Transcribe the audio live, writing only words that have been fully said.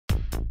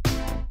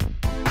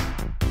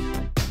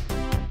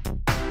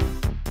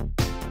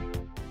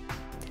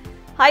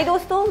हाय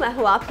दोस्तों, मैं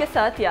हूँ आपके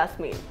साथ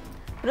यास्मीन।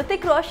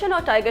 ऋतिक रोशन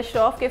और टाइगर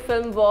श्रॉफ की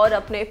फिल्म वॉर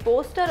अपने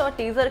पोस्टर और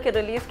टीजर के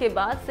रिलीज के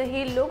बाद से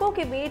ही लोगों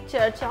के बीच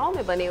चर्चाओं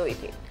में बनी हुई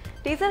थी।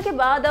 टीजर के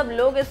बाद अब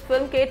लोग इस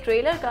फिल्म के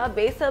ट्रेलर का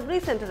बेसब्री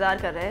से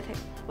इंतजार कर रहे थे।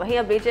 वहीं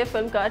अब बीजे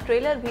फिल्म का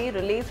ट्रेलर भी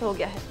रिलीज हो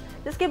गया है,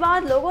 जिसके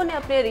बाद लोगों ने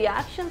अपने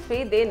रिएक्शंस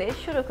भी देने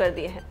शुरू कर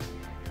दिए हैं।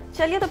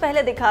 चलिए तो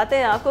पहले दिखाते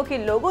हैं आपको कि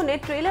लोगों ने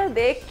ट्रेलर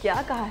देख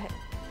क्या कहा है।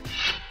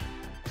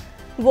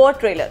 War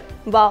trailer.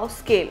 Wow,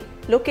 scale,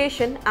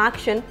 location,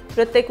 action.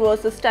 Hrithik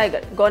vs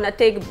Tiger gonna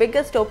take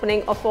biggest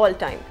opening of all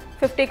time.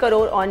 50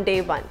 crore on day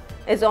one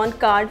is on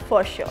card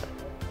for sure.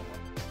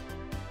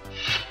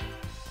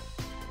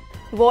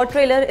 War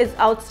trailer is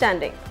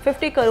outstanding.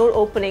 50 crore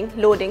opening,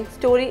 loading.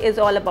 Story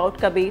is all about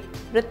Kabir.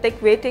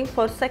 Hrithik waiting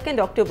for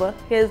 2nd October.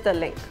 Here's the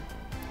link.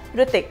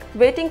 Hrithik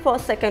waiting for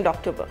 2nd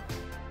October.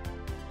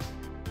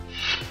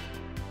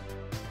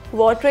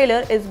 War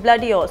trailer is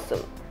bloody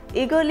awesome.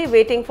 Eagerly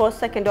waiting for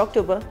 2nd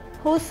October.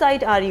 Whose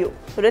side are you?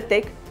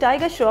 Hrithik,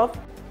 Tiger Shroff,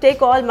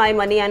 take all my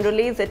money and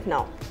release it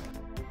now.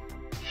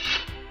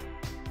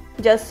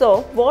 Just saw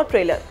War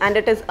trailer and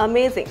it is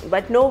amazing,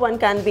 but no one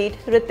can beat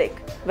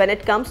Hrithik when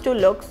it comes to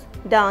looks,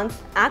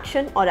 dance,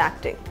 action or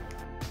acting.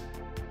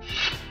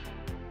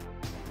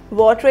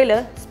 War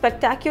trailer,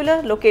 spectacular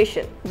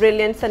location,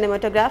 brilliant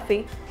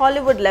cinematography,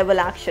 Hollywood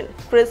level action,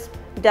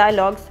 crisp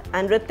dialogues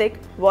and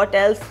Hrithik,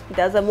 what else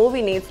does a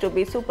movie needs to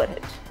be super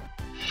hit?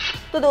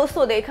 तो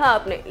दोस्तों, देखा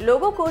आपने,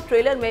 लोगों को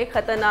trailer में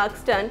खतरनाक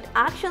stunt,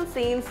 action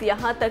scenes,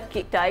 यहाँ तक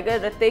कि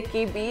टाइगर ऋतिक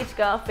की बीच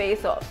का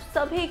फेस ऑफ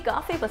सभी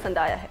काफी पसंद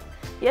आया है।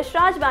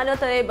 यशराज बैनर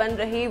तले बन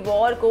रही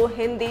वॉर को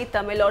हिंदी,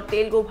 तमिल और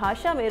तेलुगु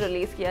भाषा में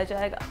रिलीज किया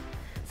जाएगा।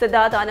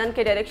 सिद्धार्थ आनंद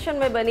के डायरेक्शन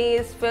में बनी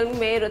इस फिल्म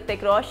में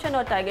ऋतिक रोशन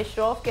और टाइगर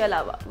श्रॉफ के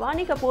अलावा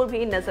वानी कपूर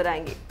भी नजर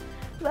आएंगी।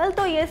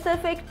 तो ये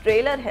सिर्फ एक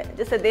ट्रेलर है,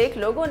 जिसे देख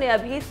लोगों ने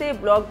अभी से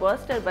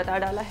ब्लॉकबस्टर बता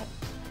डाला है।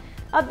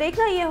 अब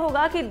देखना यह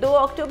होगा कि 2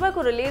 अक्टूबर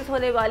को रिलीज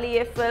होने वाली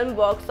ये फिल्म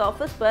बॉक्स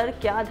ऑफिस पर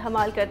क्या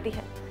धमाल करती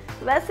है।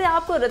 वैसे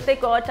आपको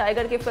ऋतिक और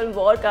टाइगर की फिल्म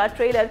वॉर का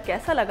ट्रेलर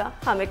कैसा लगा,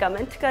 हमें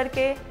कमेंट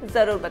करके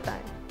जरूर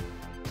बताएं।